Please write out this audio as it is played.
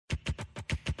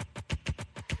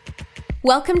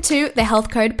Welcome to the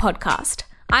Health Code Podcast.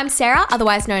 I'm Sarah,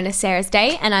 otherwise known as Sarah's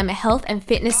Day, and I'm a health and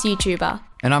fitness YouTuber.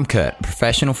 And I'm Kurt,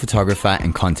 professional photographer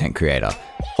and content creator,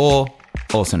 or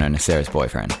also known as Sarah's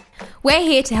boyfriend. We're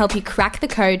here to help you crack the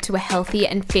code to a healthy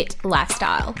and fit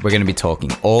lifestyle. We're going to be talking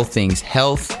all things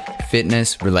health,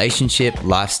 fitness, relationship,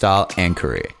 lifestyle, and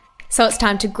career. So it's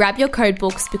time to grab your code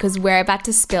books because we're about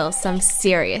to spill some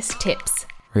serious tips.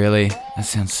 Really? That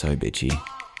sounds so bitchy.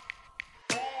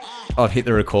 I'll hit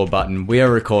the record button. We are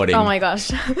recording. Oh my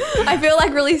gosh. I feel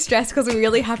like really stressed because we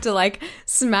really have to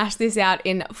smash this out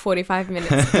in 45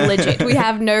 minutes. Legit. We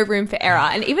have no room for error.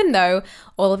 And even though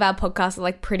all of our podcasts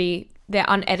are they're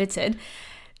unedited,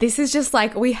 this is just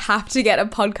we have to get a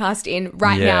podcast in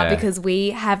right now because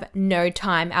we have no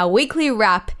time. Our weekly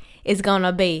wrap is going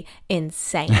to be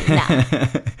insane now.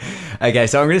 Okay,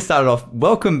 so I'm going to start it off.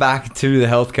 Welcome back to the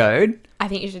Health Code. I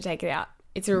think you should take it out.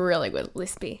 It's a really good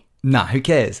lispy. Nah, who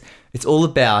cares? It's all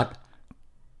about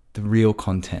the real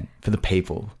content for the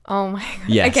people. Oh my God.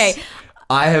 Yes. Okay.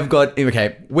 I have got,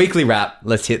 weekly wrap.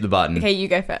 Let's hit the button. Okay, you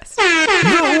go first. Weekly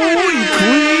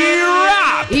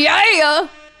wrap! Yeah!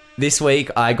 This week,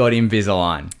 I got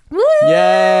Invisalign. Woo!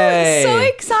 Yay! So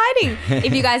exciting.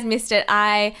 If you guys missed it,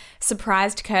 I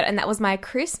surprised Kurt and that was my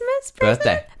Christmas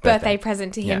present? Birthday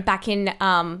present to him back in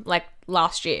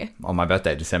last year. On my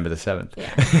birthday, December the 7th.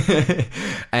 Yeah.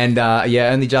 And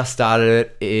only just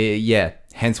started it.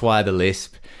 Hence why the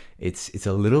lisp. It's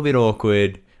a little bit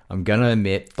awkward, I'm going to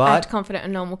admit. But I had to confident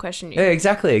and normal question you. Yeah,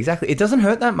 exactly. It doesn't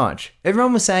hurt that much.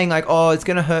 Everyone was saying it's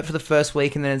going to hurt for the first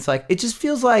week, and then it's it just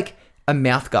feels like a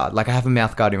mouth guard. I have a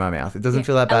mouth guard in my mouth. It doesn't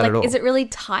feel that bad at all. Is it really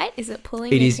tight? Is it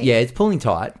pulling? It is. teeth? Yeah, it's pulling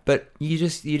tight, but you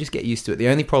just get used to it. The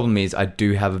only problem is I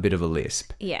do have a bit of a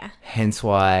lisp. Yeah. Hence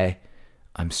why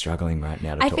I'm struggling right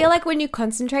now to talk. I feel like when you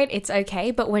concentrate, it's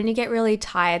okay, but when you get really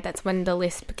tired, that's when the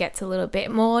lisp gets a little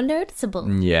bit more noticeable.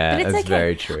 Yeah, but it's that's okay.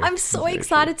 very true. I'm so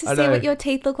excited to see what your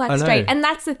teeth look like I know. straight. And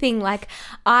that's the thing,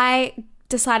 I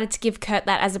decided to give Kurt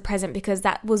that as a present because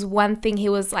that was one thing he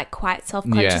was quite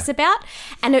self-conscious about,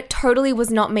 and it totally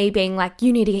was not me being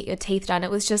you need to get your teeth done.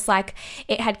 It was just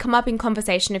it had come up in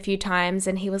conversation a few times,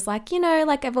 and he was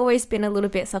I've always been a little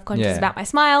bit self-conscious about my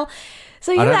smile.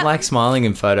 So I don't like smiling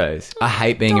in photos. I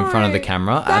hate being in front of the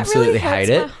camera. I absolutely hate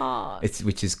it. My heart.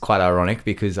 Which is quite ironic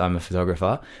because I'm a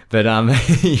photographer. But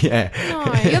yeah.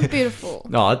 Oh, you're beautiful.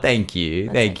 Oh, thank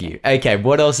you. Thank you. Okay,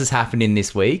 what else has happened in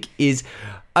this week is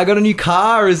I got a new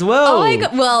car as well. Oh my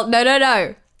God. Well,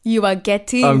 no. You are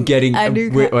getting a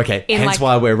new car. Okay, hence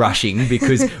why we're rushing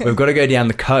because we've got to go down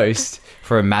the coast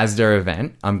for a Mazda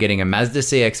event. I'm getting a Mazda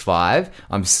CX-5.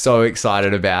 I'm so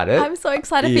excited about it. I'm so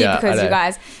excited for you because you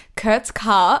guys, Kurt's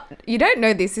car, you don't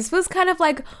know this. This was kind of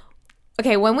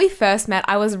okay, when we first met,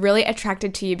 I was really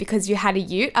attracted to you because you had a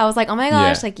ute. I was like, oh my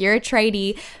gosh, you're a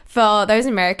tradie. For those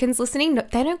Americans listening,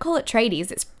 they don't call it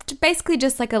tradies. It's basically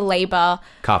just a labor.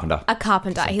 Carpenter. A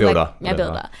carpenter. Builder.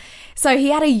 Builder. So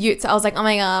he had a ute. So I was like, oh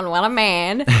my God, what a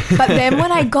man. But then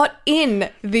when I got in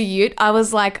the ute, I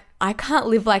was like, I can't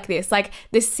live like this. The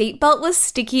seatbelt was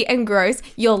sticky and gross.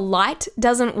 Your light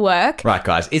doesn't work. Right,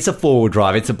 guys. It's a four-wheel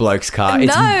drive. It's a bloke's car. No.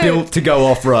 It's built to go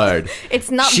off-road.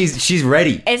 It's not. She's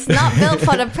ready. It's not built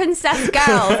for the princess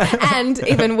girls. And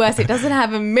even worse, it doesn't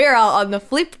have a mirror on the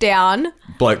flip down.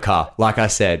 Bloke car, like I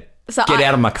said. So Get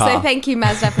out of my car. So thank you,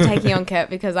 Mazda, for taking on Kurt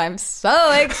because I'm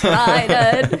so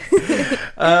excited.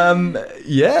 I'm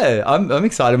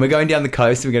excited. We're going down the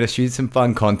coast. We're going to shoot some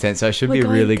fun content, so it should be a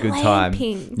really good time.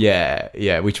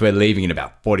 Yeah, which we're leaving in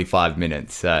about 45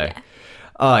 minutes. So,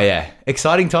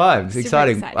 exciting times. Super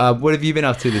Exciting. exciting. What have you been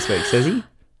up to this week, Cezzy?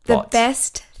 The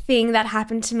best thing that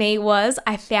happened to me was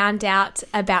I found out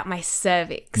about my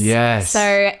cervix. Yes.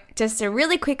 So just a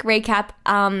really quick recap.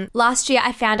 Last year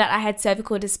I found out I had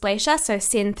cervical dysplasia, so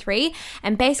SIN3,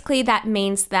 and basically that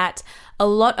means that a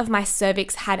lot of my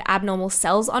cervix had abnormal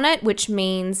cells on it, which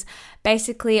means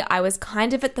basically I was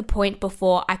kind of at the point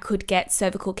before I could get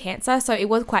cervical cancer, so it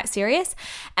was quite serious.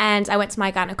 And I went to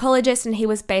my gynecologist and he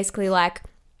was basically like,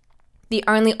 the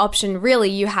only option really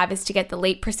you have is to get the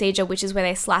LEAP procedure, which is where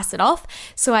they slice it off.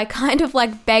 So I kind of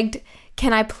begged,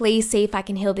 can I please see if I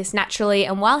can heal this naturally?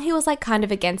 And while he was kind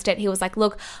of against it, he was like,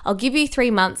 look, I'll give you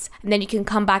 3 months and then you can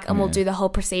come back and we'll do the whole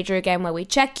procedure again where we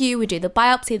check you, we do the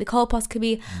biopsy, the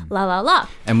colposcopy, la la la.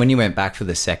 And when you went back for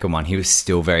the second one, he was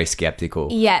still very skeptical.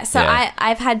 Yeah, so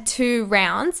I've had 2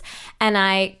 rounds and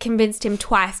I convinced him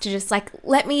twice to just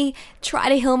let me try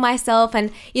to heal myself.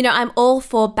 And, I'm all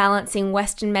for balancing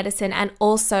Western medicine and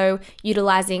also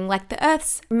utilizing the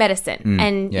Earth's medicine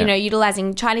and,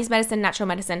 utilizing Chinese medicine, natural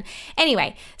medicine.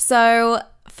 Anyway, so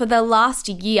for the last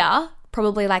year,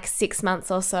 probably 6 months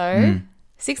or so,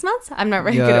 6 months? I'm not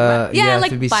very good at math. Yeah,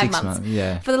 like 5 months.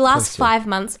 Yeah. For the last 5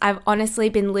 months, I've honestly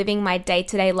been living my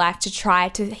day-to-day life to try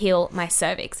to heal my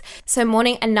cervix. So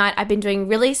morning and night, I've been doing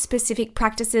really specific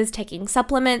practices, taking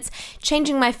supplements,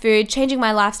 changing my food, changing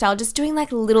my lifestyle, just doing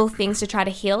like little things to try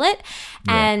to heal it.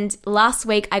 Yeah. And last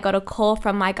week, I got a call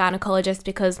from my gynecologist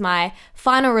because my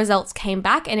final results came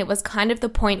back, and it was kind of the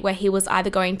point where he was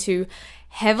either going to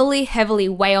heavily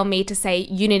weigh on me to say,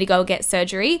 you need to go get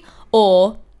surgery,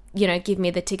 or give me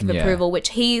the tick of approval, which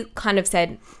he kind of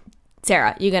said,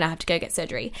 Sarah, you're going to have to go get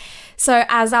surgery. So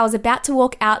as I was about to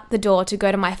walk out the door to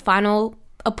go to my final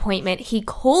appointment, he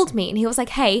called me and he was like,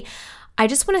 hey, I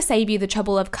just want to save you the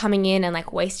trouble of coming in and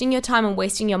like wasting your time and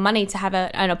wasting your money to have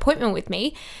an appointment with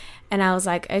me. And I was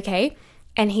like, okay.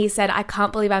 And he said, I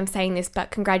can't believe I'm saying this,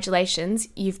 but congratulations,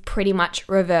 you've pretty much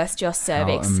reversed your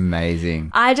cervix. Oh,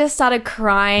 amazing. I just started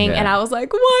crying and I was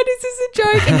like, what? Is this a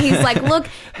joke? And he's like, look,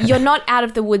 you're not out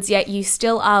of the woods yet. You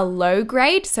still are low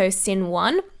grade, so SIN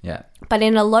 1. Yeah. But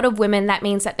in a lot of women, that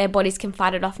means that their bodies can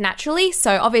fight it off naturally.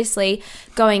 So obviously,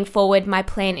 going forward, my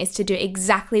plan is to do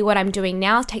exactly what I'm doing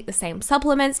now, take the same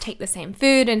supplements, take the same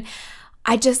food. And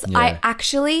I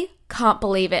actually can't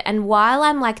believe it. And while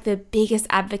I'm like the biggest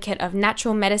advocate of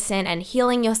natural medicine and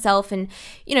healing yourself and,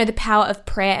 the power of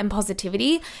prayer and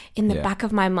positivity, in the back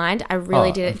of my mind, I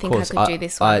really didn't think I could do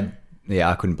this one.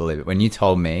 I couldn't believe it. When you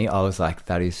told me, I was like,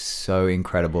 that is so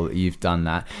incredible that you've done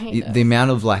that. The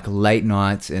amount of like late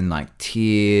nights and like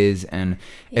tears and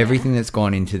everything that's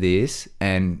gone into this,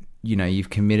 and you've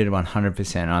committed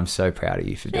 100%. And I'm so proud of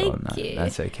you for doing that. You.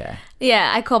 That's okay.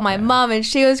 Yeah, I called my mum and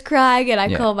she was crying, and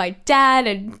I called my dad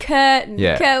and Kurt, and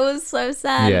Kurt was so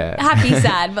sad. Yeah. Happy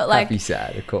sad, but like... Happy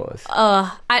sad, of course.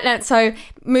 So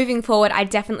moving forward, I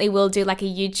definitely will do like a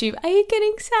YouTube, are you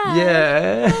getting sad?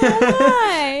 Yeah.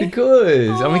 Why? Good.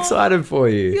 I'm excited for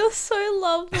you. You're so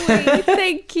lovely.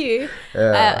 Thank you.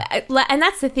 And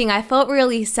that's the thing. I felt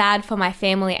really sad for my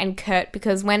family and Kurt,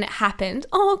 because when it happened,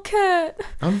 Kurt.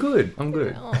 I'm good.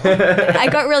 I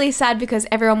got really sad because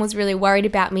everyone was really worried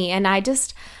about me, and I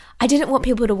didn't want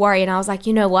people to worry, and I was like,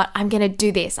 you know what, I'm going to do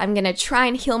this. I'm going to try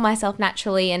and heal myself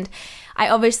naturally. And I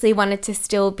obviously wanted to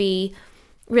still be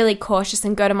really cautious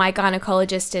and go to my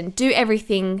gynecologist and do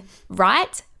everything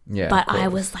right. Yeah, but I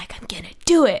was like, I'm going to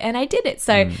do it. And I did it.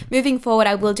 So moving forward,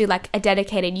 I will do like a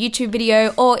dedicated YouTube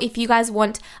video, or if you guys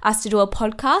want us to do a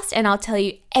podcast, and I'll tell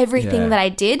you everything that I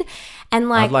did. And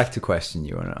like, I'd like to question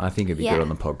you on it. I think it'd be good on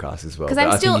the podcast as well. Because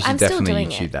I'm still definitely doing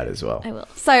YouTube it. that as well. I will.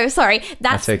 So sorry,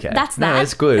 that's okay. That's that. No,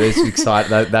 that's good. It's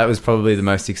exciting. that was probably the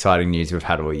most exciting news we've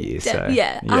had all year. So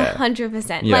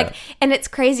 100%. Like, and it's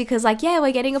crazy because like,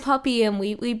 we're getting a puppy and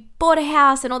we bought a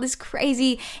house and all this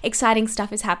crazy exciting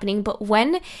stuff is happening. But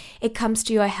when it comes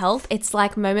to your health, it's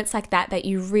like moments like that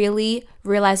you really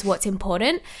realize what's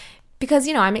important. Because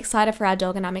I'm excited for our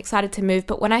dog and I'm excited to move.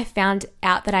 But when I found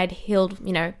out that I'd healed,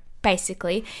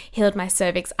 basically healed my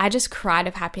cervix, I just cried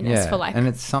of happiness for like... And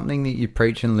it's something that you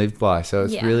preach and live by, so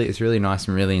it's really nice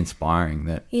and really inspiring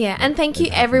that... And thank you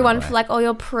everyone for like all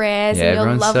your prayers and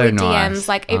your lovely DMs. Nice,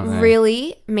 like it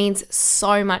really means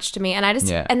so much to me, and I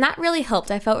just and that really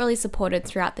helped. I felt really supported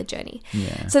throughout the journey.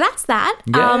 So that's that.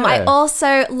 I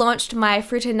also launched my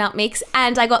fruit and nut mix,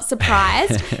 and I got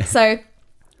surprised. So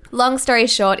long story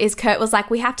short is Kurt was like,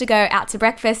 we have to go out to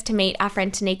breakfast to meet our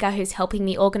friend Tanika, who's helping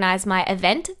me organize my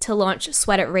event to launch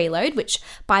Sweat It Reload, which,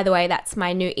 by the way, that's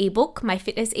my new ebook, my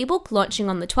fitness ebook, launching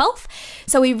on the 12th.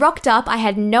 So we rocked up. I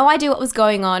had no idea what was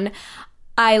going on.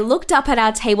 I looked up at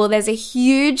our table. There's a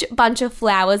huge bunch of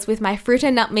flowers with my fruit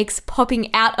and nut mix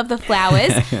popping out of the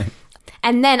flowers.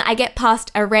 And then I get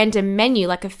past a random menu,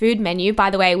 like a food menu.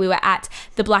 By the way, we were at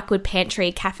the Blackwood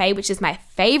Pantry Cafe, which is my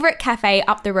favorite cafe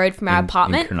up the road from our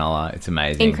apartment. In Cronulla. It's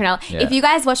amazing. In Cronulla. Yeah. If you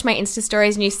guys watch my Insta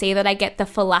stories and you see that I get the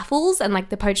falafels and like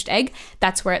the poached egg,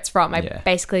 that's where it's from. I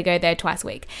basically go there twice a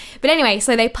week. But anyway,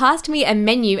 so they passed me a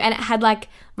menu and it had like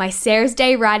my Sarah's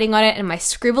Day writing on it and my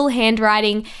scribble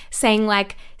handwriting saying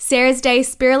like Sarah's Day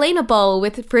spirulina bowl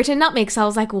with fruit and nut mix. I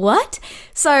was like, what?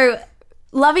 So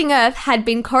Loving Earth had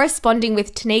been corresponding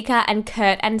with Tanika and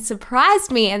Kurt and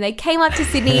surprised me, and they came up to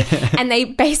Sydney and they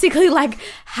basically like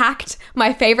hacked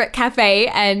my favorite cafe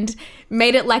and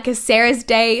made it like a Sarah's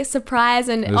Day surprise,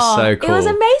 and it was so cool. It was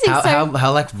amazing.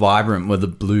 How like vibrant were the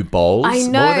blue bowls? I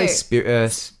know. What were they?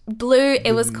 Blue,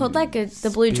 it was called like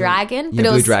the Blue Dragon. But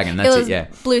Blue Dragon, that's it, yeah.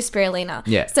 Blue spirulina.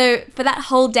 Yeah. So for that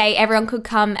whole day, everyone could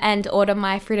come and order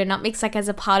my fruit and nut mix like as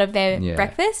a part of their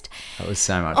breakfast. That was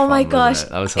so much fun. Oh my gosh.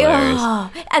 That was hilarious.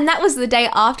 And that was the day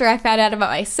after I found out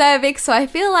about my cervix, so I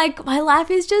feel like my life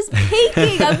is just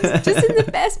peaking. I'm just in the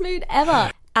best mood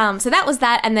ever. So that was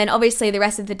that. And then obviously the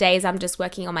rest of the days I'm just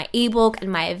working on my ebook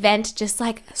and my event, just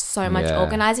like so much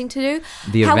organizing to do.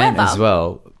 The event as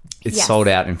well. It's Yes. sold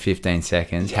out in 15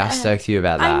 seconds. How stoked are you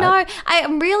about that? I know. I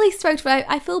am really stoked, but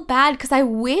I feel bad because I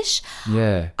wish.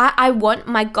 Yeah. I want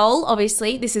my goal,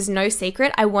 obviously, this is no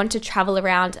secret. I want to travel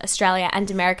around Australia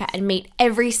and America and meet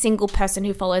every single person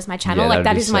who follows my channel. Yeah, like that'd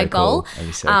that be is so my goal. cool. That'd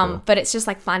be so cool. But it's just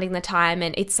like finding the time,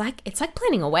 and it's like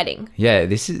planning a wedding. Yeah,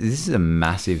 this is a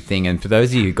massive thing. And for those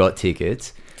of you who got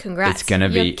tickets, Congrats. it's gonna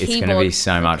Your be keyboard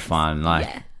so much fun. Like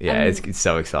Yeah. it's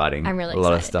so exciting. I'm really a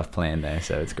lot of excited. stuff planned there,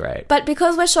 so it's great. But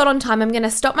because we're short on time, I'm going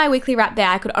to stop my weekly wrap there.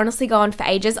 I could honestly go on for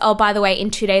ages. Oh, by the way, in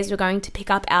 2 days, we're going to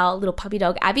pick up our little puppy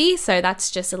dog, Abby. So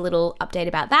that's just a little update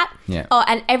about that. Yeah. Oh,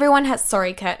 and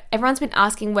sorry, Kurt. Everyone's been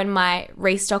asking when my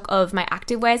restock of my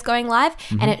activewear is going live.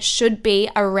 And it should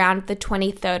be around the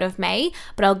 23rd of May.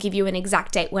 But I'll give you an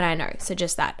exact date when I know. So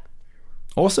just that.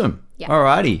 Awesome. Yeah.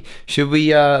 Alrighty. Should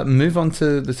we move on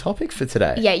to the topic for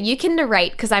today? Yeah, you can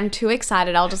narrate because I'm too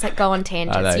excited. I'll just like go on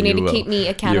tangents. I know, You need to will. keep me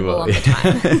accountable You will. on the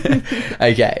time.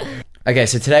 Okay,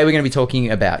 so today we're going to be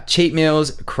talking about cheat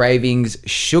meals, cravings,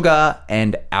 sugar,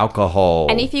 and alcohol.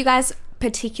 And if you guys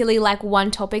particularly like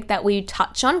one topic that we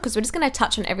touch on, because we're just going to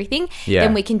touch on everything, Yeah.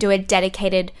 then we can do a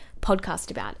dedicated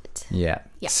podcast about it. Yeah.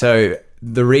 Yeah. So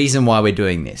the reason why we're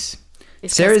doing this,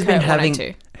 It's Sarah's just been Kurt wanted having...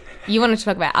 to. You wanted to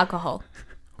talk about alcohol.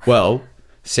 Well,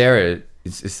 Sarah,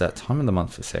 it's that time of the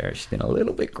month for Sarah. She's been a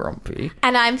little bit grumpy.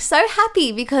 And I'm so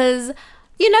happy because,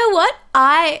 you know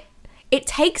what? It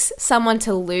takes someone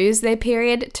to lose their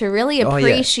period to really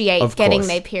appreciate of getting course.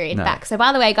 their period No. back. So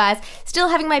by the way, guys, still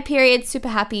having my period, super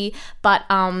happy. But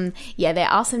yeah, there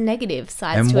are some negative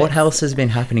sides And to what it. else has been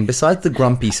happening besides the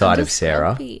grumpy side of just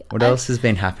Sarah? grumpy. What else has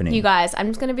been happening? You guys, I'm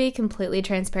just going to be completely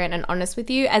transparent and honest with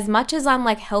you. As much as I'm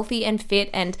like healthy and fit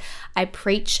and I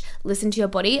preach, listen to your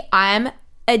body, I'm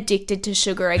addicted to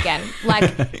sugar again.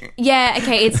 Like, yeah,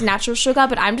 okay, it's natural sugar,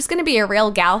 but I'm just going to be a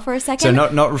real gal for a second. So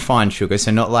not refined sugar,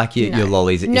 so not like your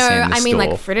lollies that you see in the I mean store.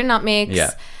 like fruit and nut mix.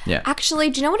 Yeah. Actually,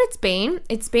 do you know what it's been?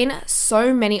 It's been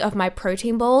so many of my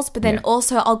protein balls, but then Yeah.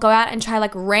 also I'll go out and try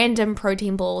like random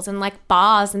protein balls and like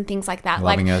bars and things like that.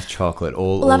 Loving like Earth chocolate,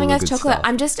 all Loving the Earth good chocolate. stuff.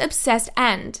 I'm just obsessed.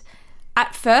 And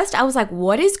at first I was like,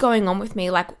 what is going on with me?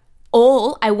 Like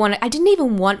I didn't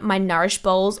even want my Nourish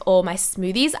bowls or my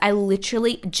smoothies. I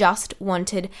literally just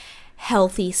wanted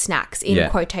healthy snacks in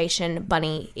quotation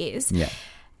bunny ears. Yeah.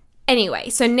 Anyway,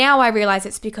 so now I realize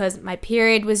it's because my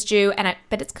period was due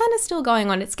but it's kind of still going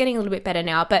on. It's getting a little bit better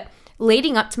now, but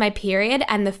leading up to my period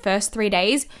and the first 3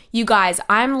 days, you guys,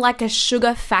 I'm like a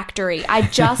sugar factory. I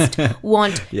just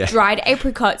want dried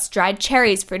apricots, dried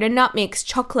cherries, fruit and nut mix,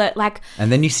 chocolate, like...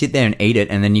 And then you sit there and eat it,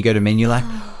 and then you go to me and you're like,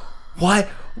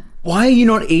 why are you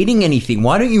not eating anything?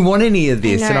 Why don't you want any of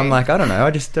this? I And I'm know. like, I don't know.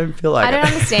 I just don't feel like I don't it.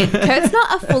 understand. Kurt's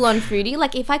not a full-on foodie.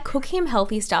 Like, if I cook him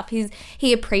healthy stuff,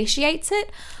 he appreciates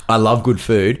it, I love good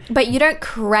food. but you don't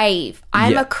crave.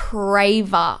 I'm Yeah. a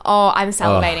craver. Oh, I'm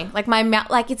salivating. Like, my mouth,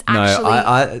 like, it's No,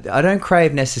 actually... I don't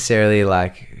crave necessarily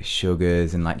like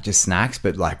sugars and like just snacks,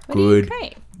 but like What do you good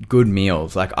crave? good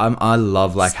meals. Like I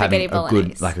love like Spaghetti having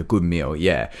bolognese. a good meal.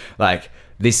 Yeah, like.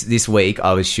 This week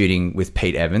I was shooting with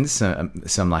Pete Evans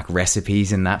some like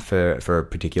recipes and that for a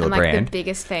particular I'm like brand. the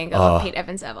biggest fan of Pete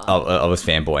Evans ever. I was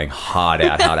fanboying hard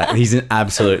out. He's an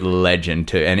absolute legend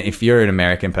too. And if you're an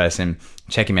American person,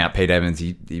 check him out. Pete Evans.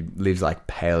 He lives like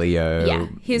paleo. Yeah,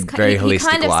 very he holistic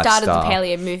kind of started the lifestyle.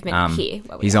 paleo movement here.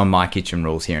 where we He's are. on My Kitchen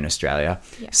Rules here in Australia.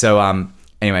 So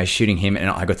anyway, shooting him, and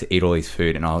I got to eat all his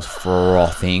food, and I was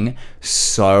frothing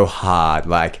so hard.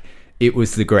 Like, it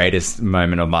was the greatest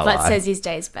moment of my But life. says his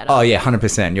day's better. Oh yeah,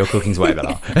 100%. Your cooking's way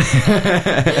better.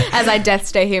 As I death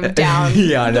stare him down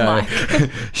Yeah, I the know. mic.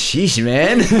 Sheesh,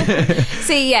 man.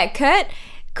 See, yeah, Kurt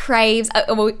craves...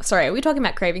 sorry, are we talking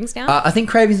about cravings now? I think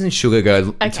cravings and sugar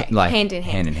go like hand in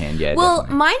hand. Yeah. Well,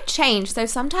 definitely. mine change. So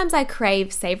sometimes I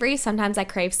crave savory, sometimes I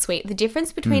crave sweet. The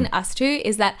difference between us two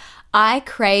is that I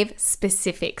crave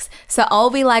specifics. So I'll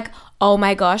be like, oh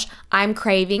my gosh, I'm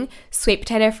craving sweet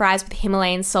potato fries with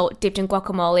Himalayan salt dipped in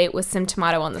guacamole with some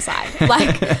tomato on the side.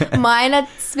 Like, mine are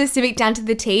specific down to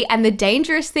the T. And the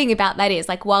dangerous thing about that is,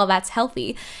 like, while that's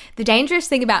healthy, the dangerous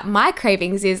thing about my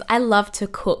cravings is I love to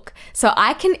cook. So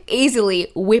I can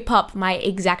easily whip up my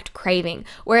exact craving.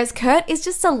 Whereas Kurt is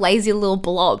just a lazy little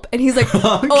blob. And he's like,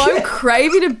 oh, I'm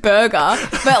craving a burger,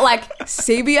 but like,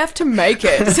 CBF to make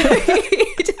it. So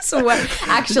he just went,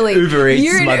 actually, Uber Eats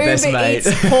you're is an my Uber best mate. Eats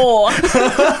whore.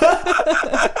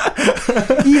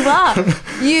 You are.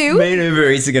 Me and Uber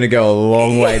Eats are going to go a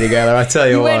long way together. I tell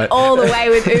you You what. went all the way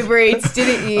with Uber Eats,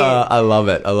 didn't you? I love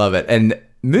it. And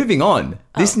moving on.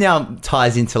 This now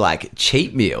ties into like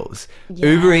cheat meals.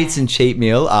 Yeah. Uber Eats and cheat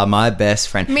meal are my best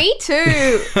friend. Me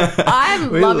too.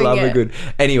 I'm We loving love it. a good.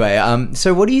 Anyway,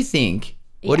 so what do you think?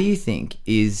 What do you think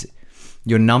is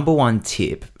your number one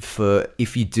tip for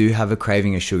if you do have a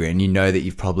craving of sugar and you know that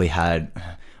you've probably had?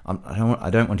 I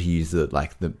don't want to use the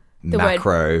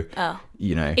macro. Word. Oh.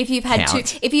 You know, If you've had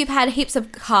count. if you've had heaps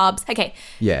of carbs, okay.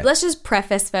 Yeah. Let's just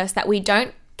preface first that we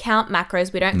don't count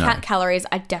macros, we don't No. count calories.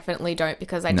 I definitely don't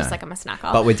because I just No. I'm a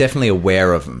snacker. But we're definitely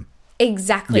aware of them.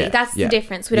 Exactly. Yeah, That's yeah, the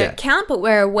difference. We yeah. don't count, but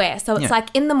we're aware. So it's Yeah. like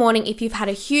in the morning, if you've had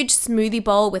a huge smoothie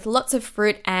bowl with lots of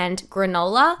fruit and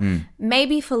granola,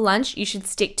 maybe for lunch, you should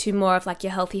stick to more of like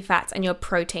your healthy fats and your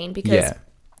protein because, Yeah.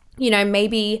 you know,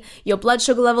 maybe your blood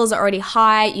sugar levels are already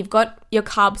high. You've got your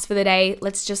carbs for the day.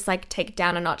 Let's just like take it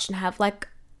down a notch and have like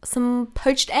some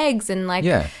poached eggs and like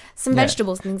Yeah. some Yeah.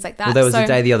 vegetables and things like that. Well, there was So- a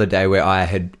day the other day where I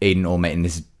had eaten all meat, and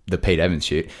this is the Pete Evans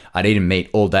shoot. I'd eaten meat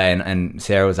all day, and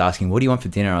Sarah was asking, "What do you want for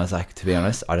dinner?" I was like, "To be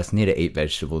honest, I just need to eat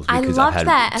vegetables I because I've loved had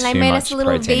that, and I too made much us a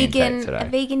little protein intake vegan, today." a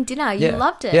vegan dinner. You Yeah.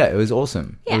 loved it. Yeah, it was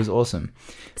awesome. Yeah. It was awesome.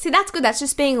 See, that's good. That's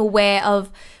just being aware of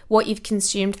what you've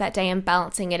consumed that day and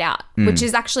balancing it out, Mm. which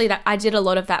is actually that I did a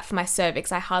lot of that for my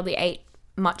cervix. I hardly ate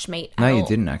much meat at No, all. you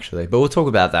didn't actually, but we'll talk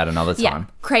about that another Yeah, time.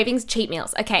 cravings, cheat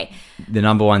meals. Okay. The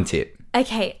number one tip.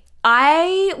 Okay,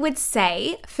 I would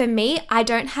say for me, I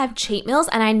don't have cheat meals,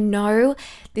 and I know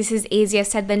this is easier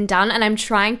said than done, and I'm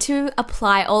trying to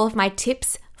apply all of my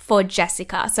tips for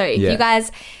Jessica. So if Yeah. you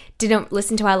guys didn't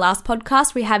listen to our last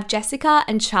podcast, we have Jessica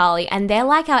and Charlie, and they're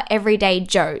like our everyday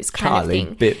Joes kind Charlie of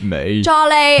thing. bit me.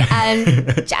 Charlie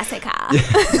and Jessica.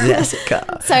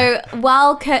 Jessica. So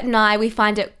while Kurt and I, we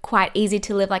find it quite easy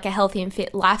to live like a healthy and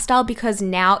fit lifestyle because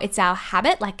now it's our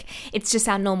habit, like it's just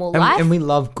our normal life. And we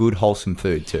love good, wholesome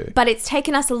food too. But it's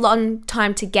taken us a long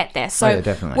time to get there. So Oh, yeah,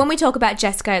 definitely. when we talk about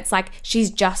Jessica, it's like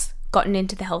she's just gotten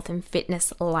into the health and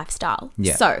fitness lifestyle.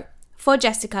 Yeah. So for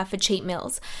Jessica, for cheat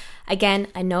meals, again,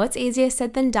 I know it's easier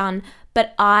said than done,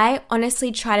 but I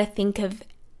honestly try to think of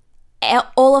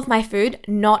all of my food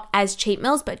not as cheat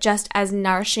meals, but just as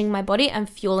nourishing my body and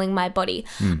fueling my body.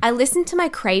 I listen to my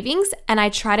cravings and I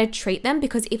try to treat them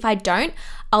because if I don't,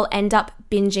 I'll end up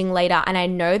binging later. And I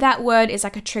know that word is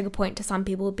like a trigger point to some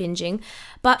people, binging.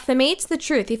 But for me, it's the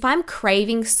truth. If I'm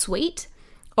craving sweet,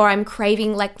 or I'm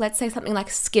craving, like, let's say something like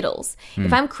Skittles.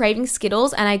 If I'm craving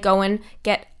Skittles and I go and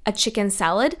get a chicken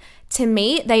salad, to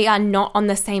me, they are not on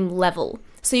the same level.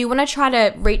 So you want to try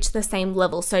to reach the same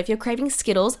level. So if you're craving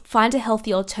Skittles, find a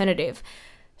healthy alternative.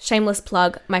 Shameless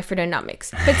plug, my Frito Nut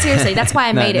Mix. But seriously, that's why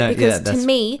I made it, because to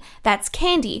me, that's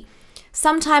candy.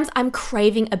 Sometimes I'm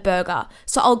craving a burger.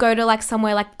 So I'll go to like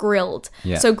somewhere like Grilled.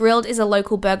 Yeah. So Grilled is a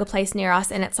local burger place near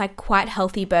us and it's like quite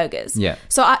healthy burgers. Yeah.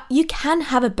 So you can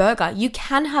have a burger. You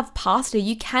can have pasta.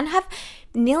 You can have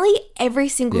nearly every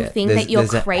single thing that you're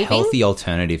there's craving. a healthy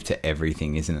alternative to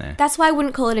everything, isn't there? That's why I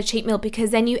wouldn't call it a cheat meal,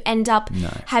 because then you end up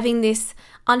having this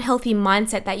unhealthy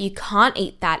mindset that you can't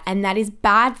eat that and that is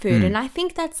bad food. And I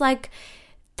think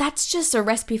that's just a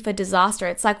recipe for disaster.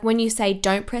 It's like when you say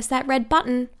don't press that red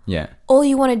button, Yeah. all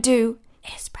you want to do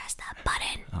is press that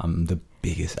button. I'm the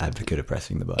biggest advocate of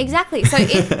pressing the button. Exactly. So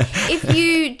if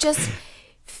you just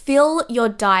fill your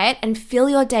diet and fill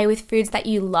your day with foods that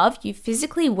you love, you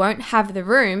physically won't have the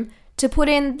room to put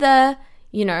in the,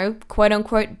 quote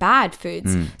unquote bad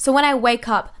foods. So when I wake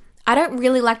up, I don't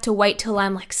really like to wait till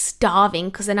I'm like starving,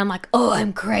 because then I'm like, oh,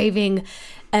 I'm craving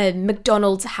a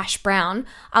McDonald's hash brown.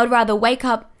 I would rather wake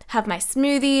up, have my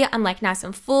smoothie, I'm like nice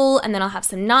and full, and then I'll have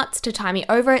some nuts to tie me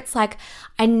over. It's like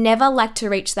I never like to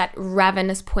reach that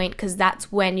ravenous point, because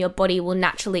that's when your body will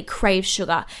naturally crave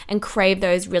sugar and crave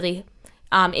those really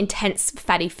intense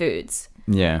fatty foods.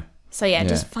 Yeah. So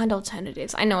just find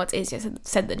alternatives. I know it's easier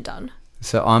said than done.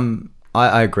 So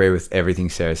I agree with everything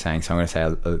Sarah's saying, so I'm going to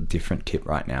say a different tip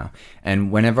right now. And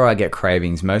whenever I get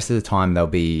cravings, most of the time they'll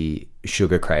be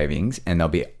sugar cravings, and they'll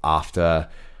be after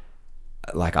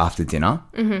dinner.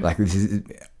 Like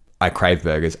I crave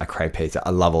burgers, I crave pizza,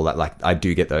 I love all that. Like I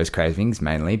do get those cravings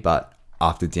mainly, but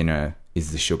after dinner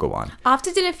is the sugar one.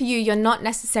 After dinner for you, you're not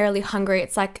necessarily hungry.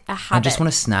 It's like a habit. I just want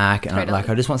a snack, and Totally.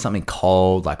 I just want something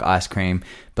cold, like ice cream.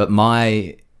 But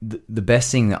the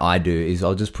best thing that I do is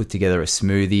I'll just put together a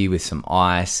smoothie with some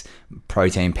ice,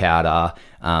 protein powder,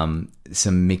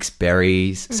 some mixed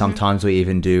berries. Sometimes we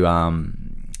even do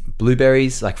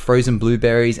blueberries, like frozen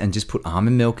blueberries, and just put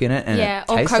almond milk in it, and it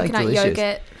or tastes like coconut delicious.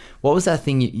 yogurt. What was that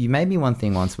thing you made me one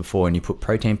thing once before, and you put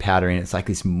protein powder in? It's like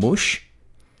this mush.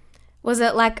 Was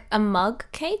it like a mug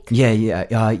cake? Yeah.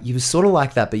 You was sort of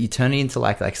like that, but you turn it into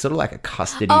like sort of like a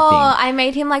custardy Oh, thing. I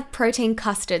made him like protein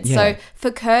custard. Yeah. So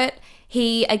for Kurt,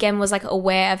 he again was like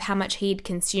aware of how much he'd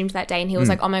consumed that day, and he was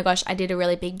like, oh my gosh, I did a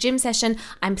really big gym session.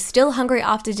 I'm still hungry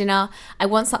after dinner. I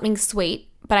want something sweet,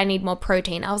 but I need more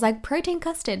protein. I was like, protein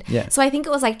custard. Yeah. So I think it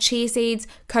was like chia seeds,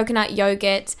 coconut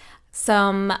yogurt,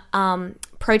 some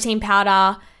protein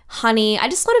powder, honey. I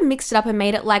just sort of mixed it up and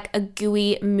made it like a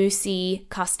gooey, moussey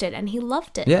custard, and he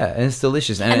loved it. Yeah, and it's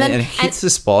delicious, and, And then- and it hits the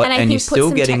spot, and I and think you're put still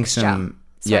some getting texture. some.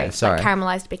 Sorry. Like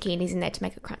caramelized bikinis in there to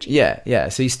make it crunchy. Yeah.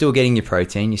 So you're still getting your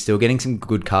protein, you're still getting some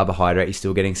good carbohydrate, you're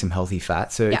still getting some healthy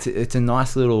fat. So it's a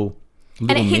nice little And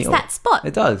it hits meal. that spot.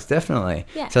 It does, definitely.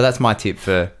 Yeah. So that's my tip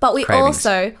for But cravings.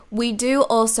 we do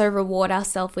also reward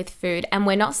ourselves with food, and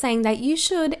we're not saying that you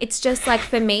should. It's just like,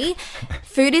 for me,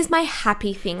 food is my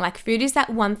happy thing. Like, food is that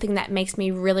one thing that makes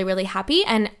me really, really happy,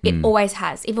 and it always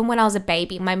has. Even when I was a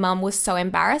baby, my mum was so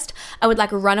embarrassed. I would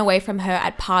like run away from her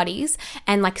at parties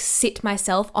and like sit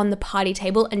myself on the party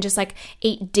table and just like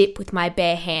eat dip with my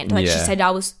bare hand. Like she Yeah. said,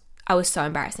 I was so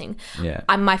embarrassing. Yeah.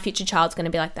 My future child's going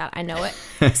to be like that. I know it.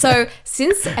 So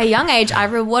since a young age, I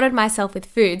rewarded myself with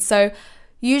food. So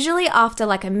usually after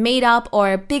like a meetup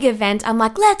or a big event, I'm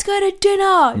like, let's go to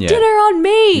dinner. Yeah. Dinner on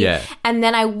me. Yeah. And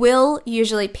then I will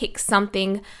usually pick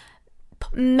something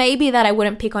maybe that I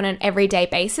wouldn't pick on an everyday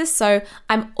basis. So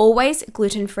I'm always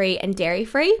gluten-free and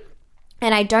dairy-free.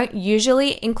 And I don't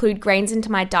usually include grains into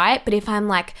my diet, but if I'm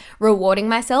like rewarding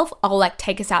myself, I'll like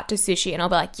take us out to sushi and I'll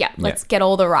be like, yeah, let's get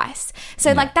all the rice.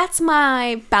 So like that's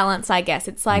my balance, I guess.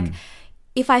 It's like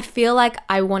if I feel like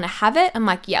I want to have it, I'm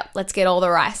like, yeah, let's get all the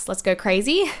rice. Let's go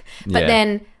crazy. But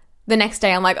then the next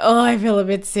day I'm like, oh, I feel a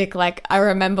bit sick. Like I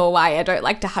remember why I don't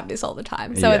like to have this all the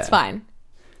time. So it's fine.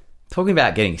 Talking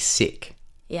about getting sick,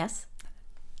 Yes.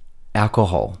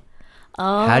 alcohol.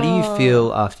 Oh. How do you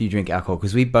feel after you drink alcohol?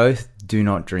 Because we both do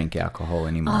not drink alcohol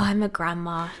anymore. Oh, I'm a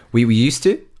grandma. We used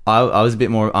to. I was a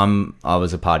bit more. I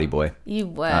was a party boy. You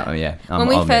were. Yeah. When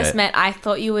we I'll admit first it. met, I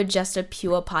thought you were just a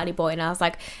pure party boy. And I was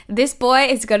like, this boy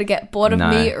is going to get bored of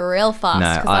me real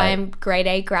fast because I am grade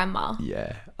A grandma.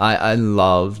 Yeah. I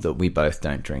love that we both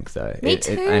don't drink though. Me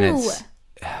too. And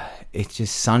it's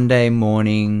just Sunday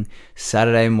morning,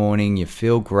 Saturday morning. You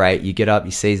feel great. You get up,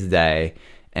 you seize the day,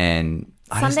 and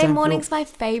Sunday morning's my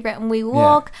favorite, and we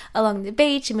walk along the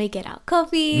beach and we get our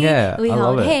coffee. Yeah, we I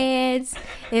hold love it. hands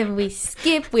and we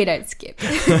skip. We don't skip.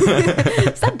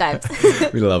 Sometimes.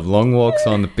 We love long walks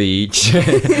on the beach.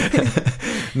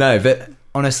 No, but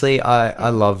honestly, I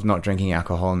love not drinking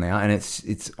alcohol now, and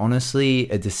it's honestly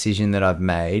a decision that I've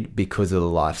made because of the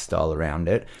lifestyle around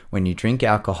it. When you drink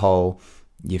alcohol,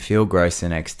 you feel gross the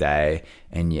next day,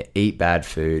 and you eat bad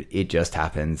food. It just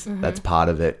happens. That's part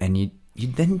of it, and you're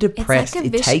then depressed. like a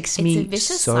It takes it's a me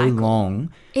vicious so cycle.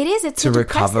 long It is. It's to a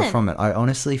recover depressant. from it. I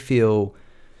honestly feel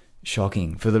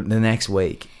shocking for the next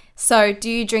week. So, do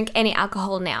you drink any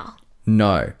alcohol now?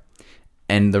 No.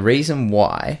 And the reason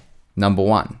why, number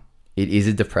one, it is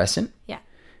a depressant. Yeah.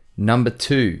 Number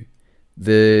two,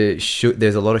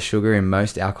 there's a lot of sugar in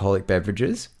most alcoholic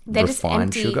beverages. They're just refined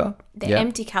empty. sugar. They're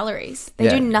empty calories. They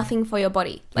do nothing for your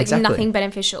body. Like Exactly. nothing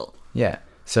beneficial. Yeah.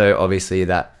 So obviously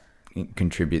that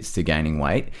contributes to gaining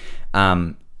weight.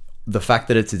 The fact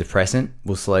that it's a depressant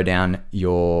will slow down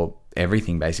your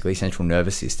everything, basically, central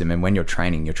nervous system. And when you're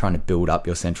training, you're trying to build up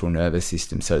your central nervous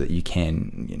system so that you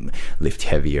can lift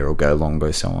heavier or go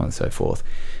longer, so on and so forth.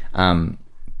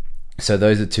 So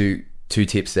those are two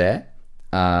tips there.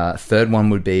 Third one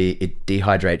would be it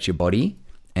dehydrates your body,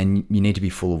 and you need to be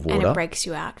full of water. And it breaks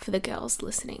you out for the girls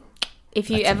listening. If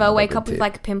you That's ever another wake good up with tip.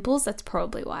 like pimples, that's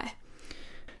probably why.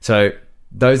 So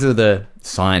those are the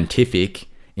scientific,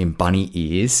 in bunny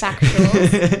ears,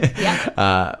 Factuals.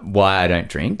 Yeah. why I don't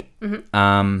drink.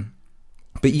 Mm-hmm.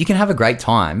 But you can have a great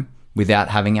time without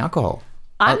having alcohol.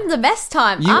 I'm the best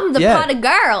time. you- I'm the yeah. party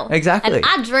girl. Exactly. And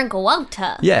I drink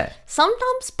water. Yeah.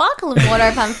 Sometimes sparkling water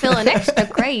if I'm feeling extra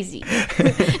crazy.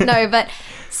 No, but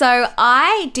so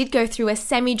I did go through a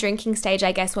semi-drinking stage,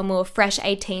 I guess, when we were fresh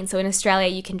 18. So in Australia,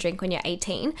 you can drink when you're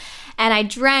 18. And I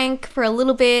drank for a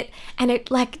little bit, and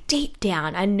it, like, deep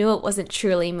down, I knew it wasn't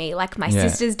truly me. Like, my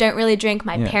sisters don't really drink.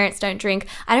 My parents don't drink.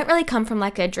 I don't really come from,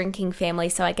 like, a drinking family,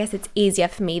 so I guess it's easier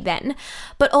for me then.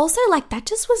 But also, like, that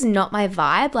just was not my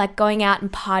vibe, like, going out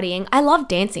and partying. I love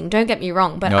dancing, don't get me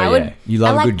wrong, but You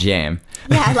love a good jam.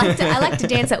 Yeah, I like to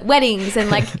dance at weddings and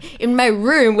like in my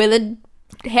room with a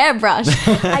hairbrush.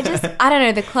 I don't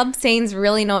know, the club scene's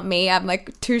really not me. I'm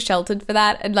like too sheltered for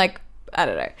that, and like I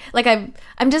don't know. Like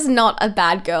I'm just not a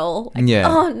bad girl. Like, Yeah.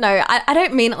 Oh no, I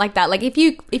don't mean it like that. Like if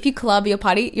you club your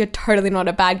party, you're totally not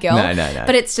a bad girl. No.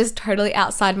 But it's just totally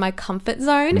outside my comfort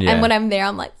zone. Yeah. And when I'm there,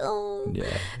 I'm like, oh.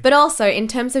 Yeah. But also in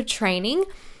terms of training,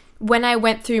 when I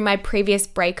went through my previous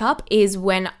breakup is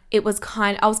when I was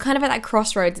kind of at that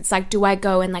crossroads. It's like, do I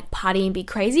go and like party and be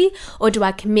crazy, or do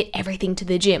I commit everything to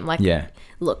the gym? Like,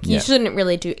 look, you shouldn't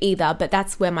really do either. But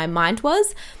that's where my mind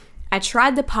was. I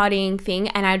tried the partying thing,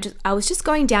 and I was just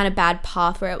going down a bad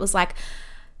path where it was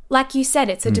like you said,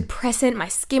 it's a depressant. My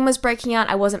skin was breaking out.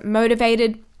 I wasn't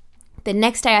motivated. The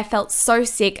next day I felt so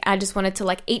sick. I just wanted to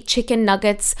like eat chicken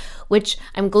nuggets, which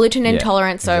I'm gluten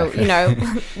intolerant. So, exactly. Not a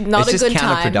good time. It's just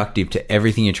counterproductive to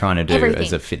everything you're trying to do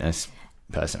as a fitness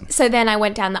person. So then I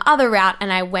went down the other route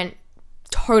and I went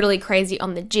totally crazy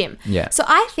on the gym. Yeah. So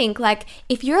I think like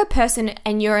if you're a person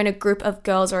and you're in a group of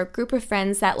girls or a group of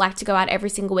friends that like to go out every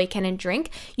single weekend and drink,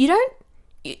 you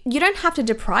don't have to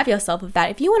deprive yourself of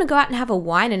that. If you want to go out and have a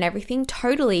wine and everything,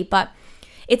 totally. But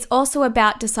it's also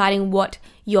about deciding what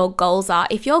your goals are.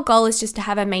 If your goal is just to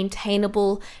have a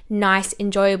maintainable, nice,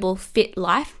 enjoyable, fit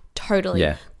life, totally.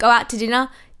 Yeah. Go out to dinner,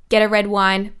 get a red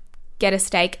wine, get a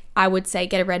steak. I would say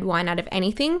get a red wine out of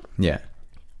anything. Yeah.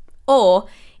 Or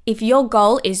if your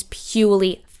goal is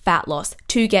purely fat loss,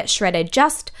 to get shredded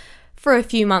just for a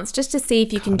few months just to see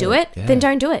if you can do it, then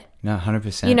don't do it. No,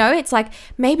 100%. It's like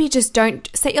maybe just don't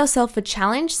set yourself a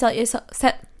challenge, set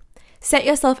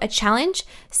yourself a challenge,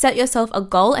 set yourself a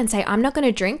goal and say, I'm not going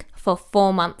to drink for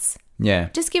 4 months. Yeah.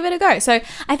 Just give it a go. So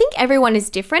I think everyone is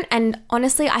different. And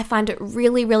honestly, I find it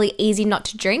really, really easy not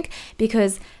to drink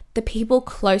because the people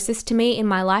closest to me in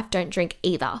my life don't drink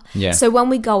either. Yeah. So when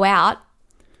we go out,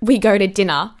 we go to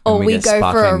dinner or we go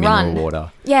for a run.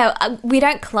 Water. Yeah, we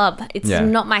don't club. It's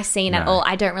not my scene at all.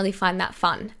 I don't really find that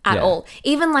fun at all.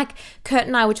 Even like Kurt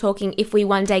and I were talking, if we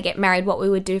one day get married, what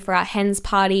we would do for our hens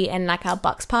party and like our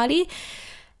bucks party.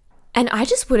 And I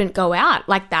just wouldn't go out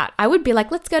like that. I would be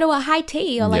like, let's go to a high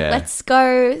tea or like, let's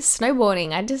go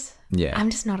snowboarding. I'm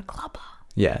just not a clubber.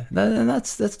 Yeah,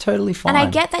 that's totally fine. And I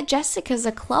get that Jessica's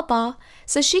a clubber,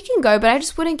 so she can go, but I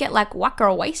just wouldn't get like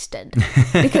whacker wasted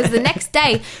because the next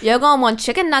day you're going to want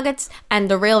chicken nuggets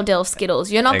and the real deal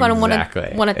Skittles. You're not going to want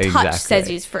to touch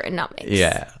Sezzy's fruit and nut mix.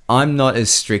 Yeah, I'm not as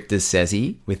strict as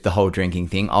Sezzy with the whole drinking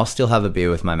thing. I'll still have a beer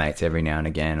with my mates every now and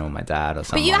again, or my dad or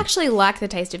something. But you actually like the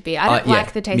taste of beer. I don't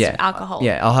like the taste of alcohol.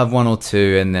 Yeah, I'll have one or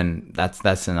two, and then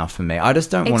that's enough for me. I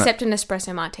just don't want except an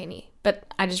espresso martini. But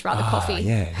I just rather coffee.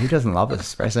 Yeah, who doesn't love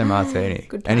espresso martini?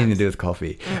 Good times. Anything to do with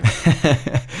coffee.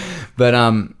 But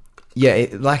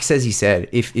like Sezzy said,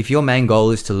 if your main goal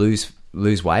is to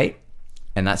lose weight,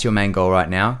 and that's your main goal right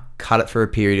now, cut it for a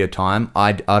period of time.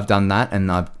 I've done that,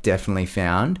 and I've definitely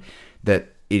found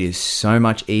that it is so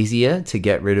much easier to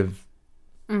get rid of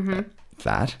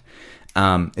fat.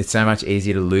 It's so much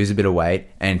easier to lose a bit of weight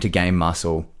and to gain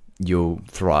muscle. You'll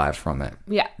thrive from it.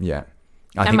 Yeah. Yeah.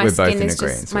 I think we're both in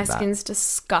agreement with that. My skin's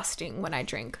disgusting when I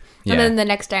drink. Yeah. And then the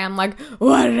next day I'm like,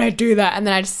 why did I do that? And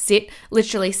then I just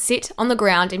literally sit on the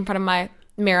ground in front of my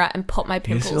mirror and pop my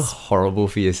pimples. You feel horrible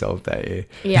for yourself, don't you?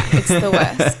 Yeah, it's the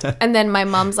worst. And then my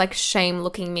mum's like shame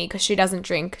looking me because she doesn't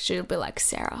drink. She'll be like,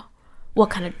 Sarah, what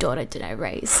kind of daughter did I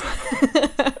raise?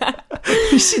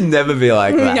 You should never be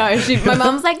like that. No, my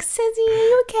mum's like, Sezzy, are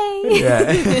you okay?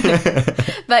 Yeah.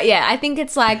 But yeah, I think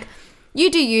it's like, you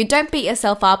do you. Don't beat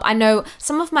yourself up. I know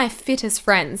some of my fittest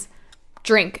friends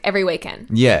drink every weekend.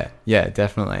 Yeah,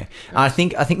 definitely. I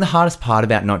think the hardest part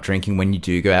about not drinking when you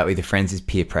do go out with your friends is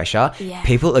peer pressure. Yeah.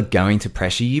 People are going to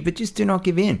pressure you, but just do not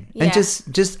give in. Yeah. And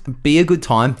just be a good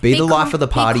time. Be the life of the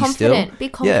party still. Be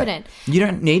confident. Yeah. You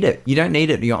don't need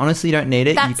it. You honestly don't need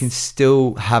it. You can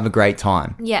still have a great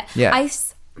time. Yeah. I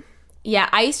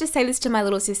used to say this to my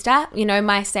little sister,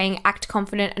 my saying act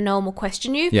confident and no one will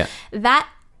question you. Yeah. That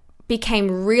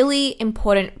became really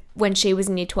important when she was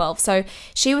in year 12. So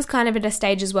she was kind of at a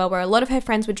stage as well where a lot of her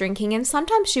friends were drinking and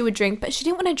sometimes she would drink, but she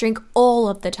didn't want to drink all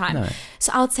of the time. No.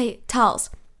 So I would say, Charles,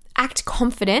 act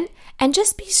confident and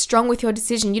just be strong with your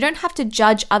decision. You don't have to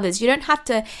judge others. You don't have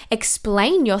to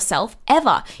explain yourself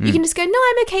ever. You can just go, no,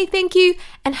 I'm okay, thank you,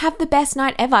 and have the best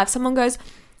night ever. If someone goes,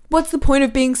 what's the point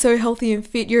of being so healthy and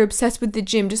fit? You're obsessed with the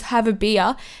gym. Just have a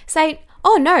beer. Say,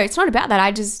 oh no, it's not about that.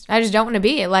 I just don't want to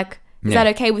be here. Like, is that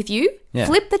okay with you? Yeah.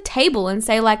 Flip the table and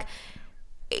say, like,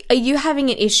 are you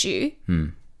having an issue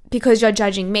because you're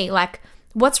judging me? Like,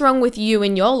 what's wrong with you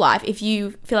in your life if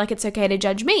you feel like it's okay to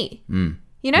judge me?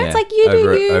 It's like you do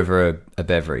you. Over a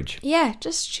beverage. Yeah,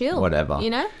 just chill. Whatever.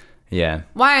 Yeah.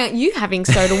 Why aren't you having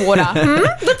soda water?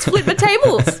 Let's flip the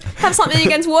tables. Have something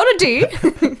against water,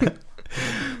 dude.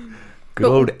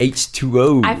 Good old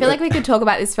H2O. I feel like we could talk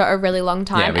about this for a really long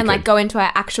time and like go into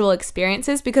our actual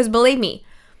experiences because believe me,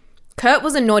 Kurt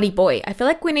was a naughty boy. I feel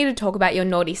like we need to talk about your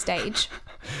naughty stage.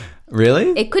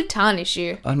 Really? It could tarnish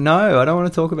you. Oh, no, I don't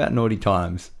want to talk about naughty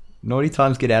times. Naughty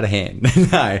times get out of hand.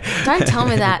 No. Don't tell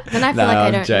me that. Then I feel like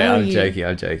I don't know you.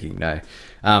 I'm joking. No.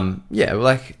 Yeah,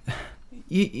 like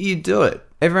you do it.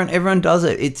 Everyone does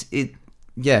it.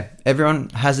 Yeah, everyone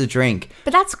has a drink.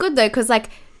 But that's good though, because like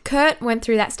Kurt went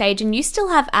through that stage and you still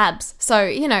have abs. So,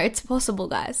 you know, it's possible,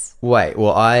 guys. Wait,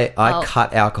 well, I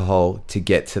cut alcohol to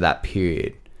get to that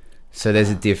period. So there's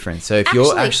a difference. So if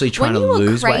you're actually trying to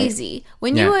lose weight.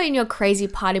 When you were in your crazy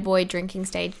party boy drinking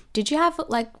stage, did you have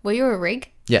were you a rig?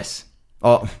 Yes.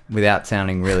 Oh, without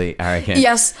sounding really arrogant.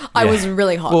 Yes, I was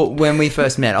really hot. Well, when we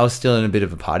first met, I was still in a bit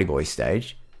of a party boy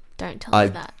stage. Don't tell me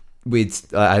that.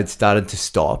 I had started to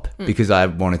stop because I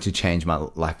wanted to change my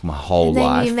whole life. And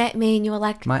then you met me and you were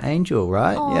like, my angel,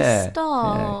 right? Oh, yeah.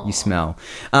 stop. Yeah, you smell.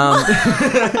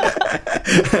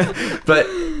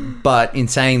 But in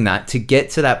saying that, to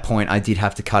get to that point, I did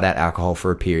have to cut out alcohol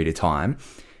for a period of time.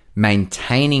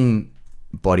 Maintaining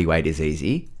body weight is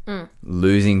easy.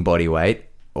 Losing body weight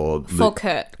for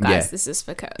Kurt, guys, this is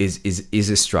for Kurt. Is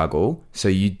a struggle. So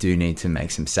you do need to make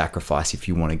some sacrifice if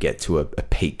you want to get to a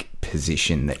peak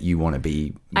position that you want to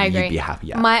be. I agree. You'd be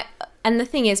happy at. And the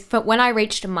thing is, when I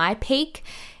reached my peak,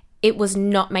 it was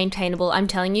not maintainable. I'm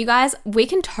telling you guys, we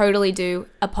can totally do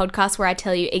a podcast where I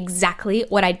tell you exactly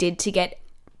what I did to get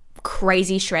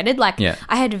crazy shredded. I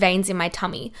had veins in my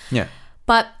tummy. Yeah.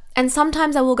 And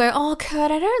sometimes I will go, oh,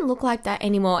 Kurt, I don't look like that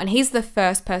anymore. And he's the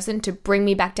first person to bring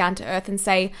me back down to earth and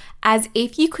say, as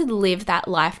if you could live that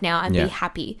life now and be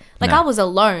happy. I was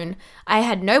alone. I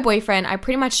had no boyfriend. I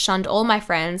pretty much shunned all my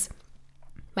friends.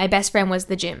 My best friend was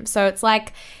the gym. So it's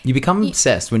like... You become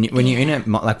obsessed when you're in it.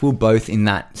 Like, we're both in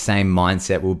that same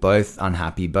mindset. We're both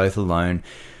unhappy, both alone,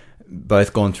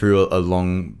 both gone through a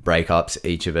long breakups,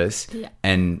 each of us. Yeah.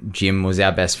 And Jim was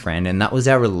our best friend. And that was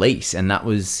our release. And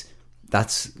that's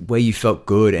where you felt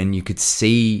good, and you could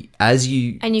see as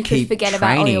you could forget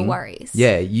about all your worries.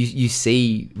 Yeah, you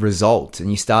see results,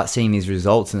 and you start seeing these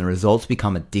results, and the results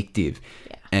become addictive.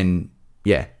 Yeah. And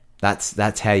yeah,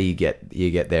 that's how you get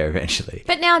there eventually.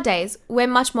 But nowadays, we're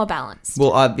much more balanced.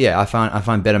 Well, I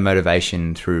find better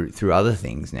motivation through other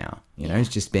things now. You know, it's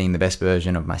just being the best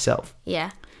version of myself.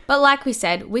 Yeah. But like we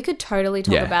said, we could totally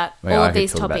talk about all of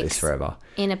these topics forever.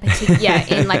 In a particular,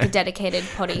 in like a dedicated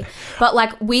potty. But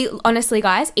like honestly,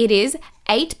 guys, it is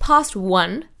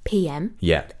 1:08 p.m.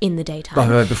 in the daytime.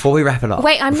 But before we wrap it up,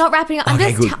 wait, I'm not wrapping up. I'm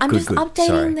okay, just good.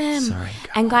 updating them. Sorry.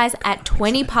 And guys, at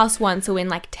 1:20, so in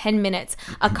like 10 minutes,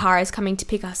 a car is coming to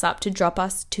pick us up to drop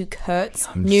us to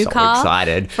Kurt's new car.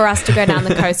 Excited for us to go down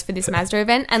the coast for this Mazda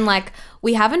event. And like,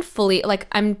 we haven't fully, like,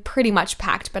 I'm pretty much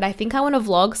packed, but I think I want to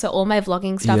vlog, so all my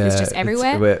vlogging stuff is just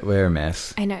everywhere. We're a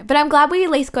mess. I know, but I'm glad we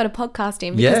at least got a podcast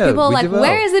in because people are like,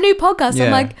 where is the new podcast? Yeah.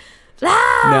 I'm like,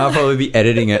 now I'll probably be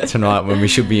editing it tonight when we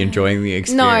should be enjoying the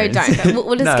experience. No, don't.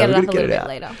 We'll just get it up a little bit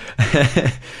later.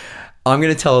 I'm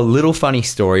going to tell a little funny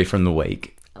story from the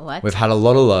week. What? We've had a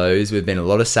lot of lows. We've been a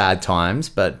lot of sad times,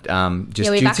 but just due to stress.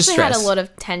 We've actually had a lot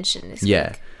of tension this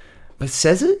week. But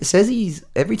says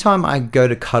every time I go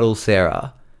to cuddle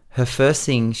Sarah, her first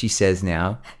thing she says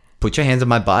now, put your hands on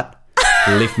my butt,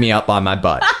 lift me up by my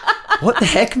butt. What the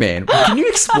heck, man? Can you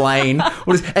explain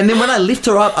and then when I lift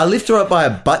her up by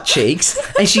her butt cheeks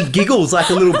and she giggles like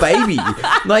a little baby.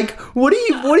 Like, what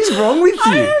is wrong with you?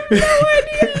 I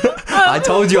have no idea. I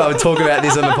told you I would talk about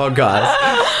this on the podcast.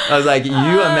 I was like, you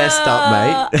are messed up,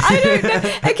 mate. I don't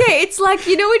know. Okay, it's like,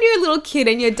 you know when you're a little kid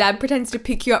and your dad pretends to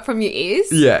pick you up from your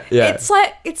ears? Yeah. It's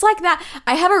like that.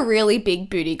 I have a really big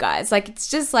booty, guys. Like, it's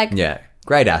just like... Yeah,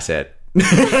 great asset.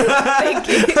 Thank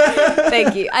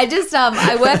you. I just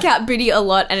I work out booty a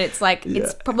lot, and it's like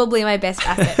it's probably my best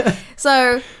asset.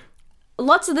 So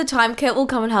lots of the time Kurt will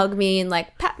come and hug me and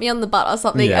like pat me on the butt or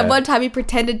something. And one time he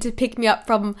pretended to pick me up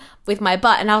with my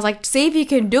butt, and I was like, see if you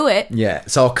can do it. Yeah.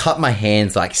 So I'll cut my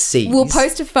hands like C's. We'll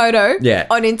post a photo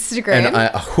on Instagram. And I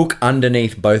hook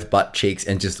underneath both butt cheeks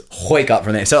and just hoik up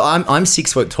from there. So I'm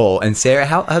 6 foot tall, and Sarah,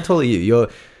 how tall are you? You're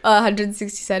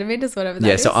 160 centimeters, whatever that is.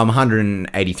 Yeah, so I'm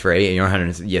 183 and you're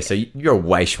 100. Yeah, so you're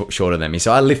way shorter than me.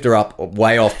 So I lift her up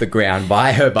way off the ground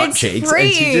by her butt cheeks, freeing.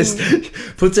 And she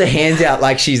just puts her hands out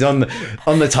like she's on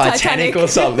the Titanic or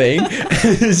something.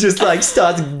 It's just like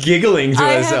starts giggling to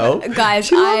herself.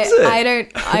 Guys,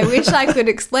 I wish I could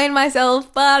explain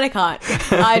myself, but I can't.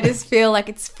 I just feel like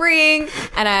it's freeing,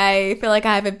 and I feel like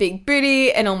I have a big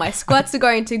booty, and all my squats are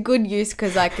going to good use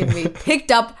because I can be picked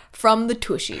up from the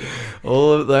tushy. The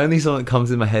only song that comes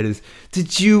in my head is,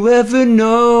 did you ever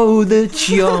know that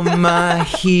you're my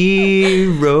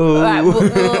hero? All right, we'll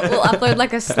upload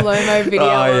like a slow-mo video.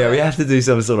 Oh, yeah, we have to do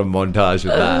some sort of montage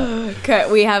with that.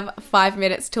 Kurt, we have 5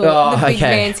 minutes till the big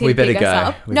man's here we to better pick go. us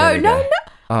up. We No. better go.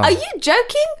 Oh. Are you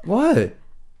joking? What?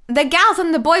 The gals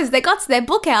and the boys, they got their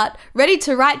book out, ready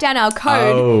to write down our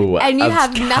code, and you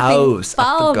have nothing cows. for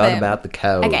I forgot them. about the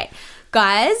code. Okay,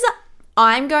 guys,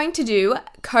 I'm going to do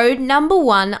code number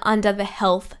 1 under the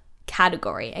health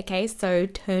category. Okay, so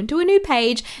turn to a new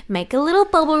page, make a little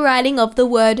bubble writing of the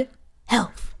word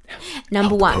health.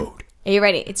 Number 1. Code. Are you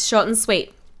ready? It's short and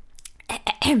sweet.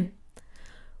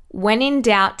 When in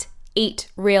doubt, eat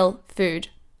real food.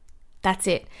 That's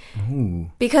it.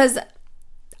 Ooh. Because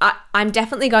I'm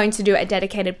definitely going to do a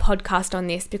dedicated podcast on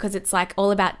this because it's like all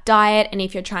about diet, and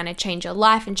if you're trying to change your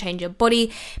life and change your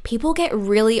body, people get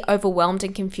really overwhelmed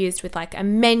and confused with like a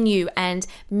menu and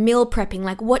meal prepping.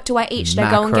 Like, what do I eat? Should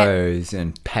I go and get macros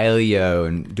and paleo,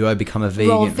 and do I become a vegan?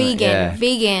 raw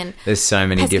vegan? There's so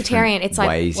many pescatarian. different It's like,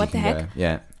 ways what you the can heck? go.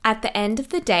 Yeah. At the end of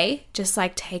the day, just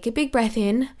like take a big breath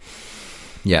in,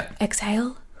 Yeah.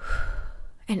 exhale,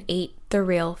 and eat the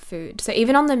real food. So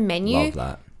even on the menu, Love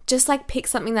that. just like pick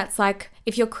something that's like,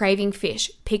 if you're craving fish,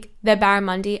 pick the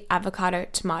barramundi, avocado,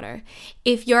 tomato.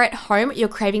 If you're at home, you're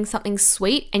craving something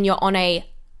sweet and you're on a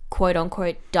quote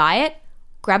unquote diet,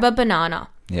 grab a banana.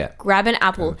 Yeah. Grab an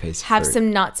apple, Grab a piece of have fruit.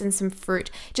 some nuts and some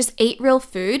fruit. Just eat real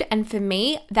food. And for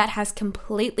me, that has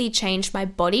completely changed my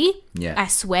body. Yeah. I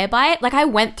swear by it. Like, I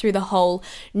went through the whole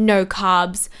no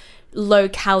carbs, low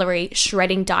calorie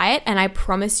shredding diet, and I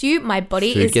promise you my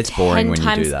body Food is gets 10 boring when you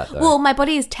times do that, though. well, my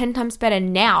body is 10 times better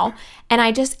now, and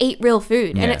I just eat real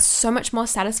food, and Yeah. it's so much more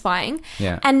satisfying.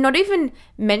 Yeah. And not even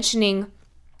mentioning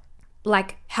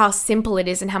like how simple it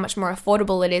is and how much more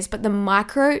affordable it is, but the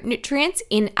micronutrients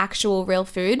in actual real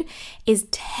food is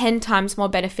 10 times more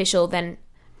beneficial than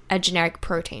a generic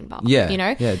protein bar. Yeah. You know?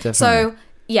 Yeah, definitely. So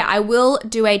yeah, I will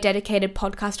do a dedicated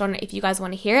podcast on it if you guys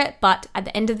want to hear it, but at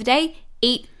the end of the day,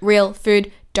 eat real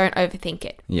food. Don't overthink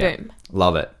it. Yeah. Boom.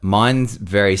 Love it. Mine's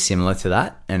very similar to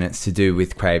that, and it's to do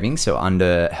with cravings. So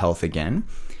under health again,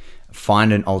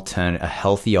 find a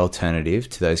healthy alternative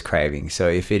to those cravings. So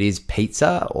if it is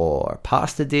pizza or a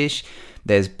pasta dish,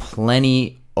 there's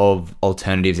plenty of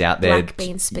alternatives out there. Black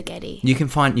bean spaghetti. You can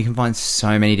find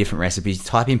so many different recipes.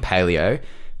 Type in paleo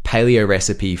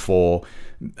recipe for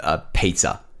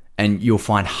pizza, and you'll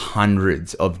find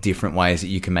hundreds of different ways that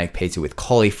you can make pizza with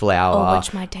cauliflower. Or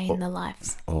watch my day in the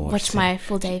lives. or Watch my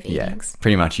full day of Yeah, evenings.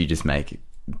 pretty much you just make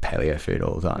paleo food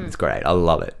all the time. It's great. I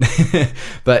love it.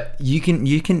 But you can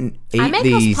eat I make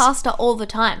these. us pasta all the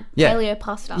time. Yeah. Paleo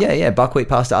pasta. Yeah, buckwheat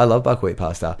pasta. I love buckwheat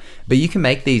pasta. But you can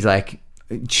make these like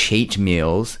cheat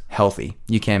meals healthy.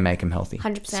 You can make them healthy.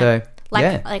 100%. So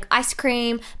like ice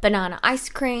cream, banana ice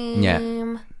cream.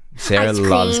 Yeah. Sarah ice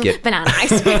loves cream, getting banana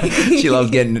ice cream. she loves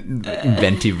getting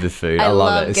inventive with food. I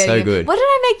love it. It's so getting good. What did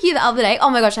I make you the other day? Oh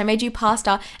my gosh, I made you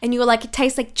pasta, and you were like, it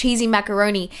tastes like cheesy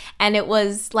macaroni, and it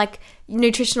was like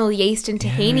nutritional yeast and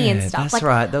tahini and Yeah, stuff. that's Like,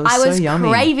 right. That was I so was yummy.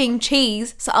 craving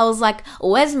cheese, so I was like,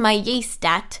 where's my yeast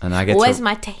at? And I get Where's to-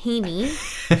 my tahini?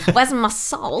 Where's my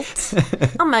salt?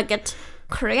 I'm gonna get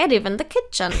creative in the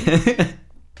kitchen.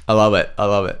 I love it.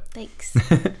 Thanks.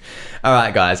 All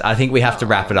right, guys. I think we have to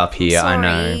wrap it up here. I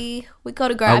know. Sorry. We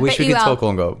gotta go. I I wish bet we you could are talk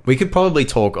longer. We could probably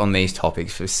talk on these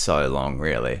topics for so long,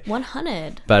 really.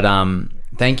 100. But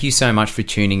thank you so much for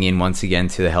tuning in once again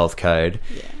to the Health Code.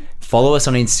 Yeah. Follow us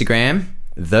on Instagram,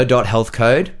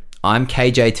 the.healthcode. I'm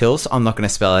KJ Tills. I'm not going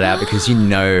to spell it out because you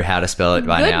know how to spell it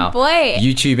by Good now. boy.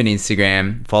 YouTube and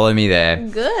Instagram. Follow me there.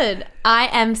 Good. I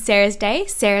am Sarah's Day,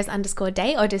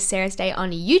 Sarah's_day, or just Sarah's Day on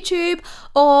YouTube,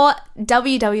 or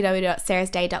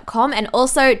www.sarahsday.com. And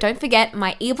also, don't forget,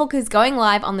 my ebook is going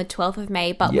live on the 12th of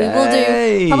May, but we will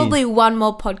Yay. do probably one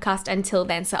more podcast until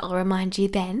then, so I'll remind you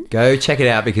then. Go check it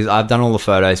out because I've done all the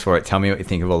photos for it. Tell me what you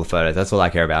think of all the photos. That's all I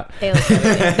care about. They look really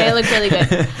good. They look really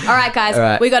good. All right, guys, All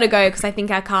right. we got to go because I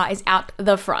think our car is out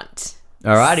the front.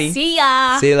 Alrighty. See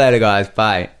ya. See you later, guys.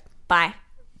 Bye. Bye.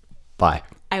 Bye.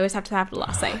 I always have to have the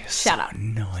last say. Shut up.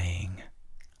 Annoying.